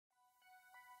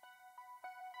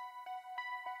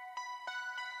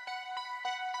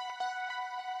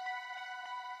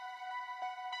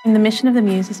And the mission of the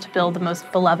Muse is to build the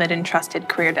most beloved and trusted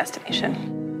career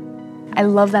destination. I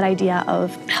love that idea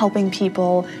of helping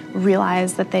people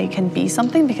realize that they can be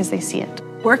something because they see it.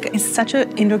 Work is such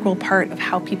an integral part of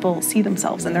how people see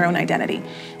themselves and their own identity.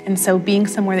 And so being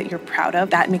somewhere that you're proud of,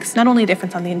 that makes not only a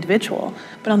difference on the individual,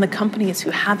 but on the companies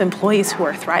who have employees who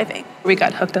are thriving. We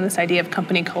got hooked on this idea of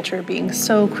company culture being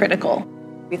so critical.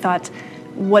 We thought,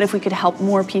 what if we could help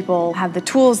more people have the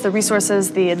tools, the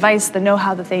resources, the advice, the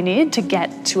know-how that they need to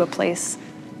get to a place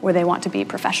where they want to be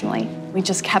professionally. We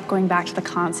just kept going back to the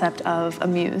concept of a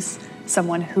muse,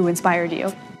 someone who inspired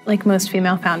you. Like most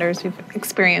female founders, we've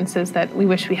experiences that we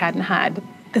wish we hadn't had.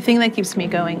 The thing that keeps me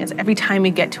going is every time we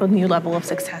get to a new level of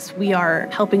success, we are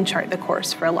helping chart the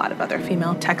course for a lot of other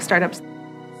female tech startups.